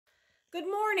Good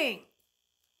morning.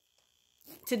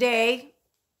 Today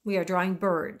we are drawing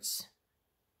birds.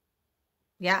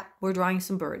 Yeah, we're drawing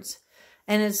some birds.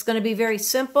 And it's going to be very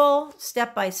simple,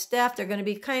 step by step. They're going to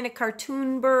be kind of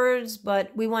cartoon birds,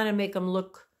 but we want to make them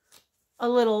look a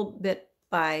little bit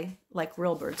like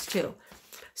real birds too.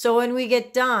 So when we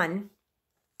get done,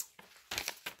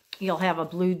 you'll have a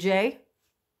blue jay,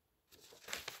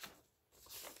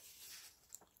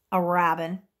 a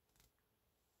robin,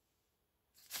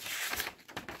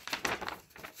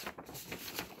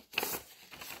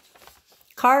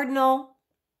 cardinal,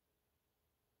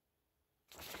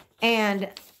 and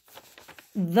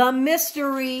the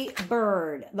mystery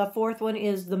bird. The fourth one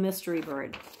is the mystery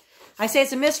bird. I say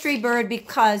it's a mystery bird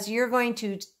because you're going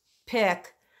to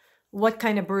pick what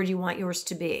kind of bird you want yours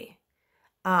to be.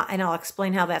 And I'll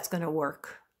explain how that's going to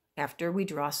work after we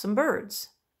draw some birds.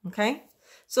 Okay?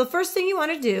 So the first thing you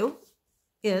want to do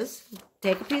is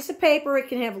take a piece of paper. It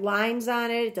can have lines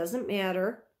on it. It doesn't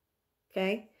matter.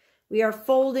 Okay? We are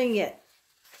folding it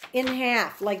in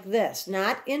half like this.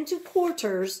 Not into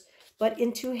quarters, but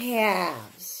into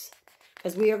halves.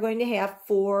 Because we are going to have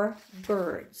 4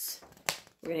 birds.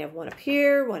 We're going to have one up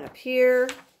here, one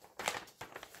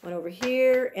over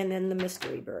here, and then the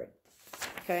mystery bird.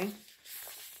 Okay?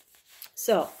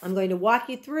 So, I'm going to walk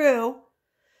you through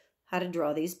how to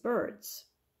draw these birds.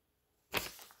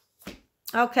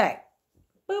 Okay.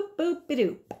 Boop, boop,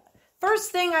 ba-doop.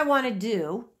 First thing I want to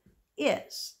do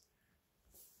is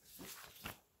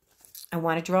I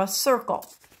want to draw a circle.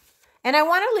 And I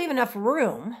want to leave enough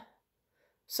room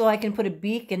so I can put a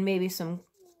beak and maybe some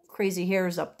crazy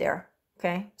hairs up there.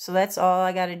 Okay, so that's all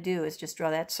I got to do is just draw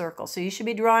that circle. So you should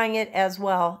be drawing it as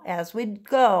well as we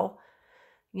go,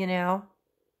 you know.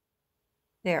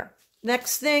 There.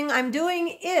 Next thing I'm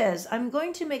doing is I'm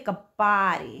going to make a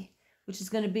body, which is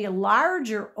going to be a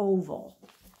larger oval.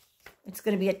 It's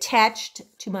going to be attached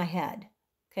to my head.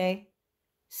 Okay,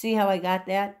 see how I got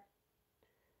that?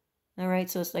 All right,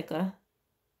 so it's like a...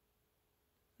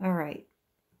 All right.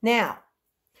 Now,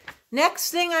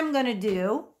 next thing I'm going to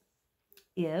do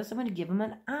is I'm going to give him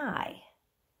an eye.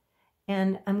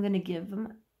 And I'm going to give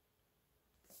him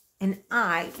an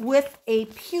eye with a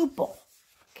pupil.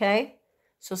 Okay?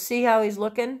 So see how he's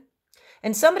looking?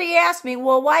 And somebody asked me,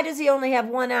 well, why does he only have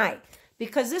one eye?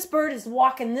 Because this bird is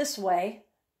walking this way,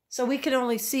 so we can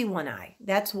only see one eye.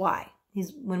 That's why.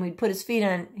 When we put his feet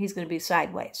on, he's going to be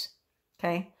sideways.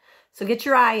 Okay? So get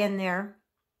your eye in there.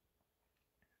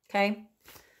 Okay?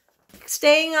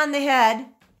 Staying on the head,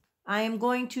 I am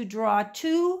going to draw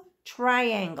 2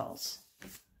 triangles.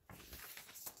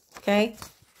 Okay?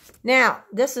 Now,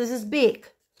 this is his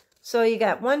beak. So you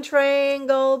got 1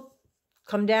 triangle,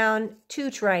 come down, 2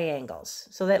 triangles.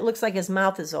 So that looks like his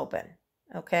mouth is open.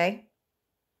 Okay?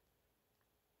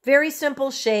 Very simple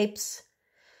shapes.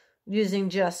 We're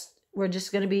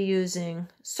just going to be using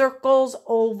circles,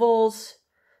 ovals,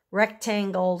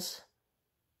 rectangles,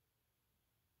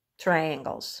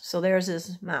 triangles. So there's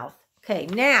his mouth. Okay,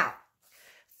 now,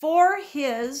 for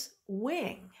his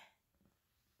wing,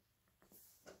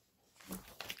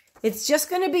 it's just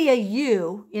going to be a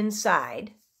U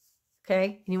inside,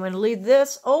 okay? And you want to leave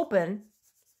this open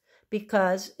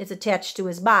because it's attached to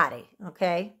his body,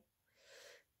 okay?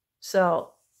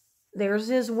 So, there's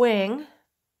his wing.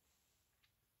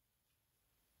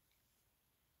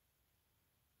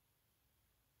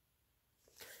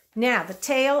 Now, the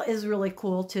tail is really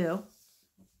cool, too.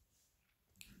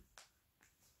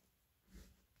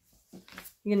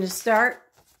 You're going to start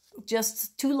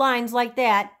just 2 lines like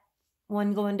that.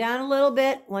 One going down a little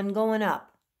bit, one going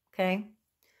up. Okay?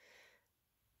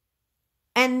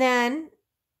 And then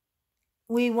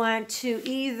we want to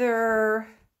either...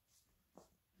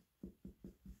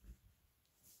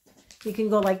 You can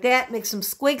go like that, make some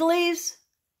squigglies.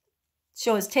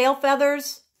 Show his tail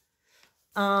feathers.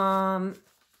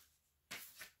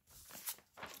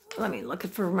 Let me look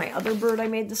for my other bird I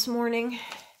made this morning.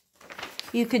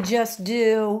 You could just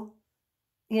do,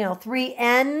 3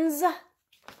 ends.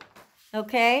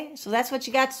 Okay, so that's what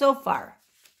you got so far.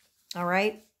 All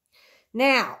right.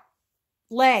 Now,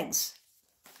 legs.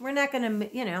 We're not going to,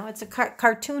 it's a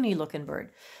cartoony looking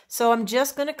bird. So I'm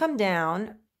just going to come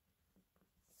down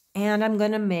and I'm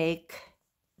going to make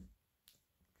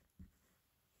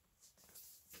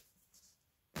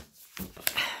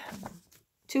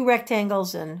two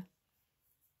rectangles, and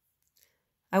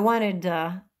I wanted,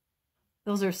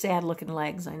 those are sad looking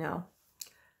legs, I know.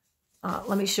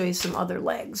 Let me show you some other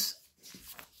legs.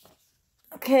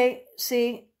 Okay,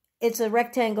 see, it's a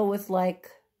rectangle with like,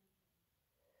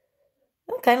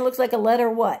 it kind of looks like a letter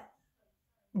what?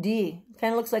 D.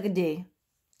 Kind of looks like a D.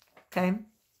 Okay.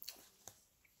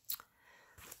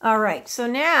 All right, so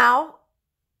now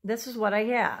this is what I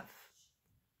have.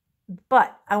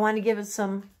 But I want to give it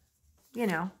some, you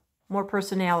know, more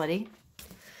personality.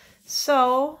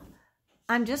 So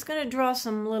I'm just going to draw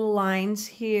some little lines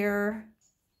here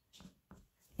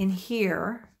and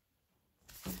here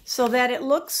so that it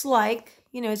looks like,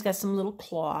 you know, he's got some little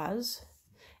claws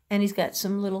and he's got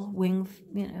some little wing,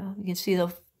 you know, you can see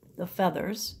the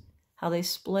feathers, how they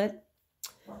split.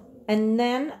 And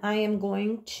then I am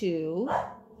going to,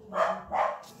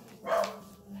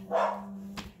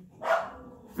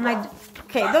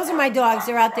 okay, those are my dogs.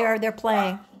 They're out there, they're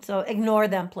playing. So ignore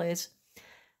them, please.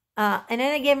 And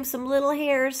then I gave him some little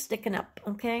hairs sticking up,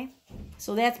 okay?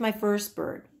 So that's my first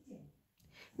bird.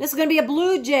 This is going to be a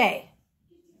blue jay,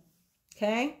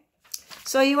 okay?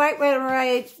 So you might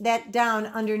write that down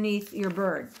underneath your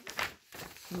bird,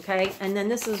 okay? And then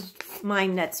this is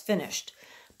mine that's finished.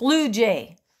 Blue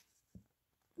jay.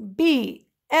 B-L-U-E-J-A-Y.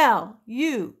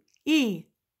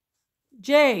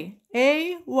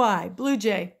 Blue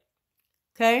jay,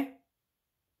 okay?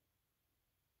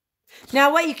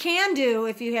 Now, what you can do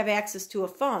if you have access to a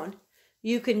phone,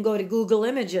 you can go to Google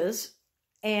Images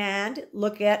and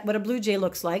look at what a blue jay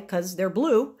looks like because they're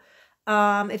blue.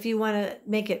 If you want to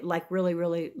make it like really,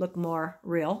 really look more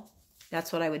real,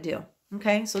 that's what I would do.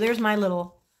 Okay, so there's my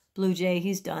little blue jay.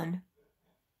 He's done.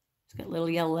 He's got little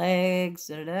yellow legs.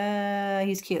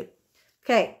 He's cute.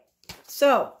 Okay,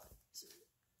 so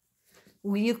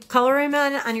you color him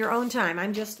on your own time.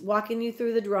 I'm just walking you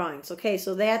through the drawings. Okay,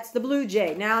 so that's the blue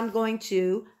jay. Now I'm going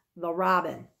to the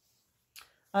robin.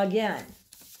 Again,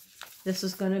 this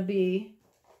is going to be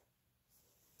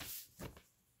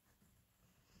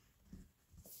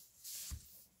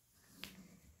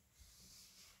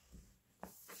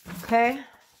okay,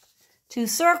 2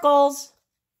 circles.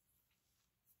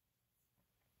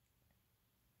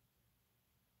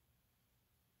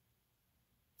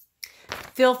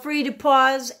 Feel free to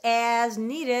pause as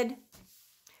needed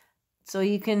so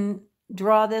you can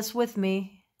draw this with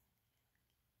me.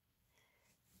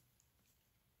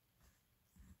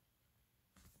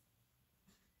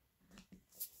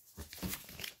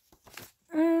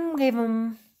 Gave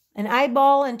him an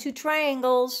eyeball and 2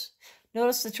 triangles.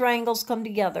 Notice the triangles come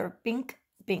together. Bink,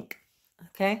 bink.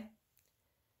 Okay.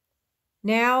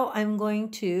 Now I'm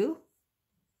going to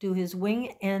do his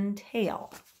wing and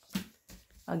tail.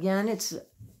 Again, it's a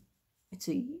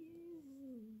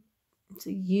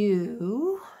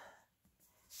U,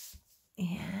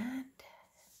 and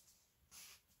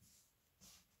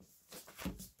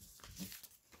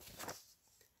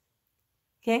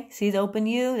okay, see the open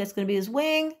U? That's going to be his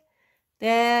wing.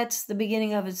 That's the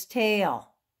beginning of his tail.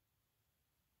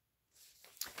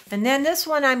 And then this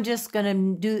one I'm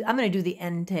going to do the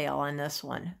end tail on this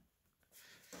one.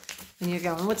 And you're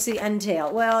going, what's the end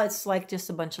tail? Well, it's like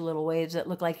just a bunch of little waves that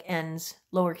look like ends,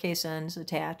 lowercase ends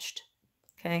attached.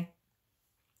 Okay.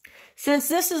 Since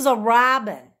this is a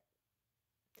robin,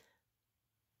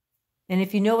 and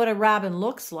if you know what a robin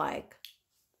looks like,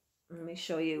 let me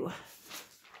show you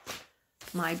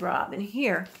my robin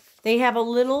here. They have a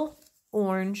little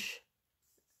orange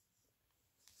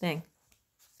thing.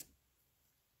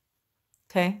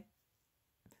 Okay.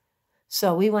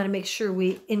 So we want to make sure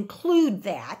we include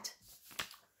that.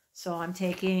 So I'm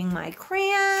taking my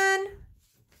crayon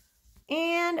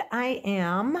and I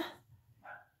am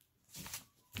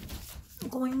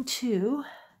going to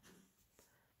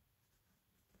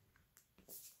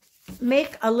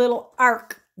make a little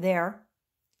arc there,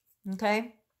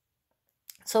 okay,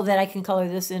 so that I can color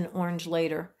this in orange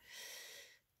later.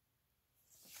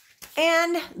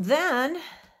 And then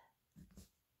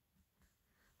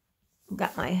I've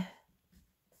got my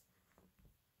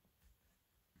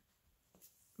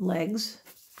legs,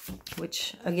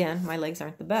 which again, my legs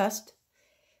aren't the best.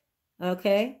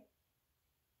 Okay.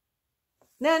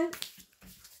 Then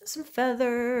some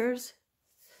feathers.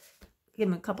 Give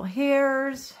them a couple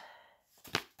hairs.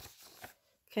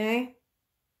 Okay.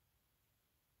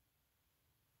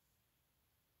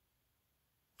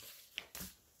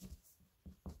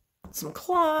 Some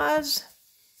claws.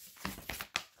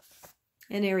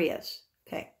 And there he is.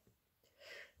 Okay.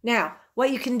 Now,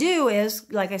 what you can do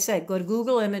is, like I said, go to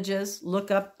Google Images,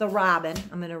 look up the robin.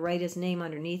 I'm going to write his name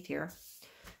underneath here.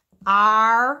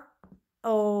 R-O-B-I-N.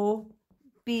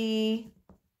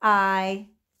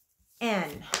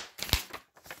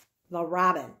 The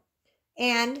robin.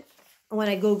 And when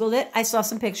I Googled it, I saw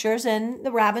some pictures, and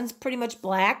the robin's pretty much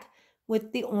black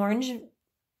with the orange,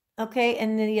 okay,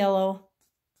 and the yellow,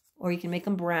 or you can make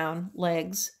them brown,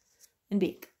 legs and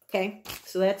beak. Okay,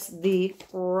 so that's the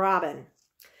robin.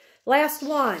 Last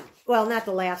one. Well, not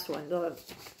the last one.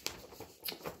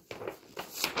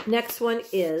 Next one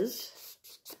is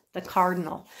the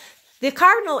cardinal. The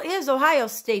cardinal is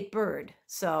Ohio's state bird.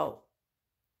 So,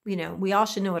 you know, we all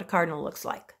should know what a cardinal looks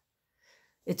like.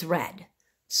 It's red.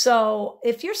 So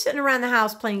if you're sitting around the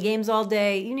house playing games all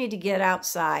day, you need to get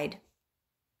outside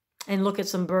and look at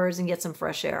some birds and get some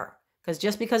fresh air. Because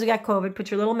just because you got COVID,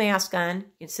 put your little mask on.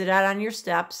 You can sit out on your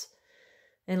steps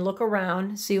and look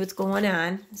around, see what's going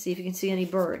on, see if you can see any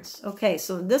birds. Okay,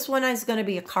 so this one is going to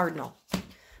be a cardinal.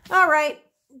 All right,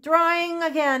 drawing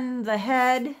again the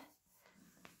head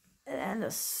and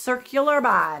the circular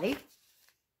body.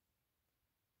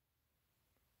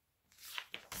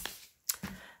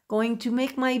 Going to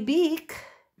make my beak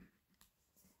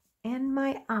and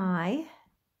my eye.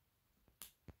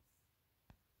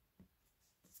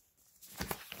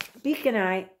 Beak and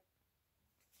eye.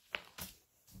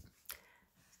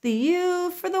 The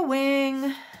U for the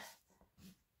wing.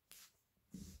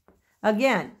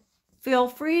 Again, feel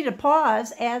free to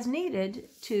pause as needed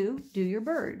to do your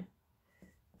bird.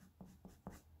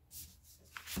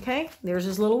 Okay, there's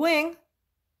his little wing.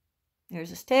 There's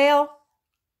his tail.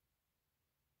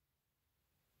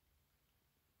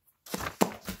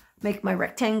 Make my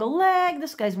rectangle leg.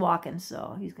 This guy's walking,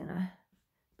 so he's going to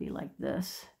be like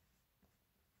this.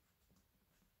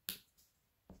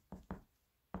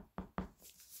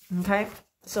 Okay,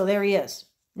 so there he is.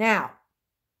 Now,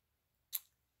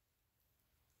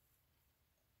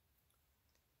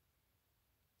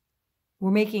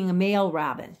 we're making a male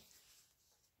robin.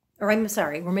 Or I'm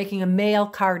sorry, we're making a male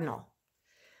cardinal.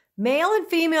 Male and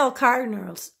female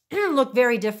cardinals look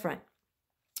very different.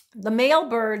 The male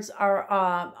birds are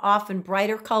often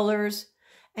brighter colors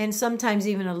and sometimes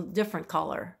even a different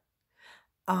color.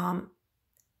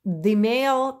 The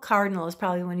male cardinal is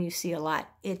probably one you see a lot.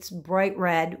 It's bright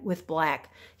red with black.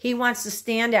 He wants to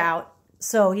stand out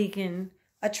so he can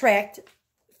attract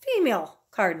female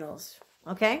cardinals,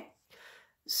 okay?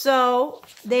 So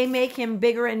they make him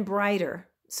bigger and brighter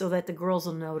so that the girls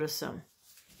will notice him.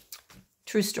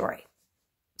 True story.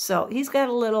 So he's got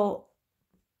a little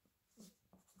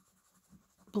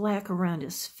black around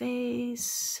his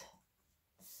face.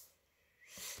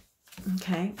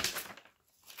 Okay.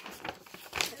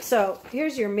 So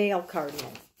here's your male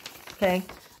cardinal. Okay.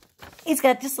 He's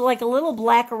got just like a little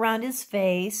black around his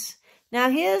face. Now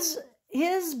his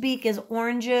beak is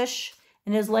orangish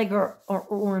and his leg are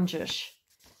orangish.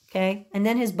 Okay. And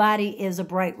then his body is a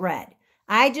bright red.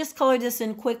 I just colored this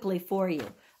in quickly for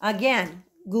you. Again,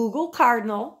 Google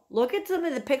cardinal. Look at some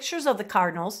of the pictures of the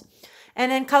cardinals. And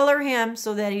then color him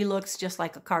so that he looks just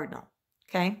like a cardinal,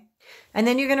 okay? And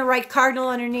then you're going to write cardinal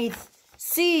underneath.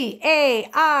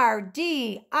 C-A-R-D-I-N-A-L.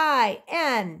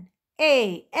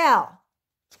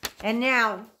 And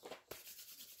now,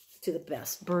 to the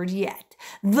best bird yet,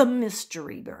 the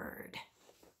mystery bird.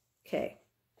 Okay.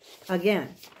 Again,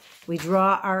 we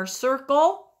draw our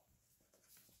circle.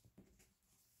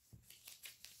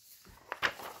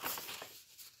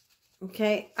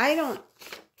 Okay, I'm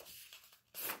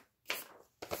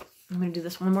going to do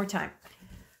this one more time.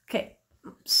 Okay,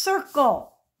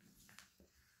 circle,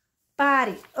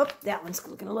 body. Oh, that one's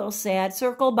looking a little sad.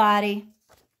 Circle, body,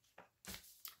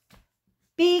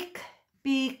 beak,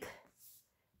 beak,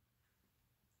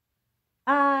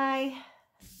 eye,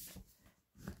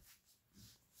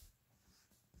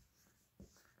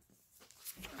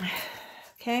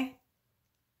 okay.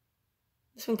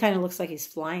 This one kind of looks like he's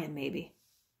flying, maybe.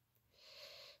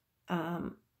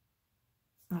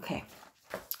 Okay.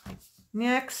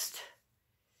 Next.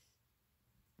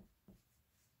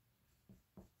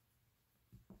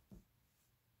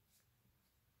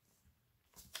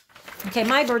 Okay,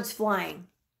 my bird's flying.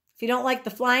 If you don't like the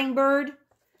flying bird,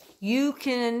 you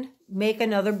can make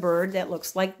another bird that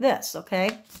looks like this,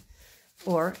 okay?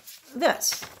 Or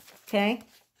this, okay?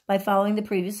 By following the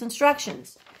previous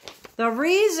instructions. The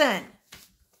reason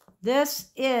this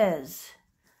is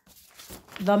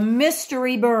the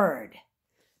mystery bird,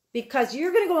 because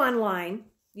you're going to go online,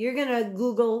 you're going to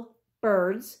Google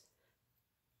birds,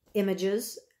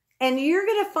 images, and you're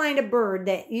going to find a bird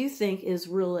that you think is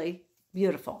really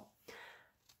beautiful.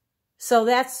 So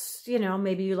that's, you know,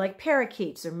 maybe you like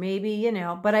parakeets or maybe, you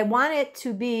know, but I want it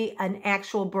to be an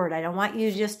actual bird. I don't want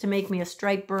you just to make me a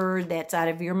striped bird that's out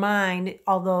of your mind,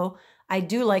 although I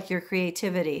do like your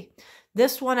creativity.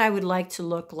 This one I would like to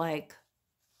look like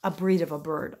a breed of a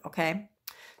bird, okay?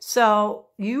 So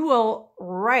you will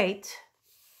write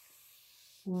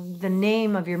the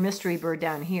name of your mystery bird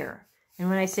down here. And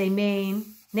when I say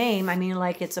name, I mean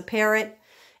like it's a parrot,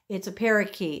 it's a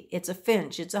parakeet, it's a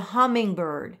finch, it's a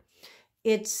hummingbird,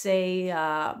 it's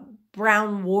a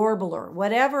brown warbler,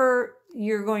 whatever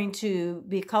you're going to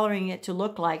be coloring it to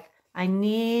look like, I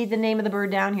need the name of the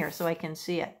bird down here so I can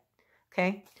see it.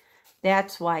 Okay?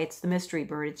 That's why it's the mystery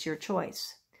bird. It's your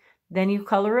choice. Then you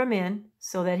color him in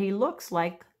so that he looks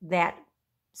like that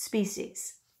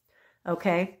species.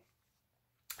 Okay?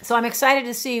 So I'm excited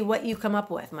to see what you come up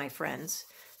with, my friends.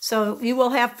 So you will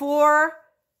have 4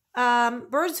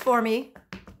 birds for me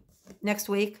next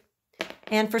week.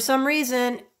 And for some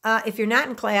reason, if you're not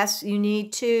in class, you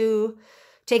need to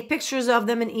take pictures of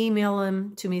them and email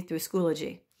them to me through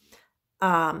Schoology.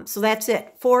 So that's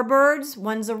it. 4 birds.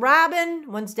 One's a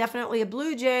robin. One's definitely a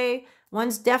blue jay.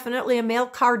 One's definitely a male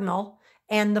cardinal.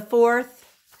 And the 4th,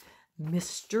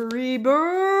 mystery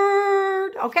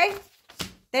bird. Okay?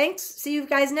 Thanks. See you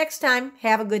guys next time.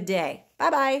 Have a good day.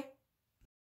 Bye-bye.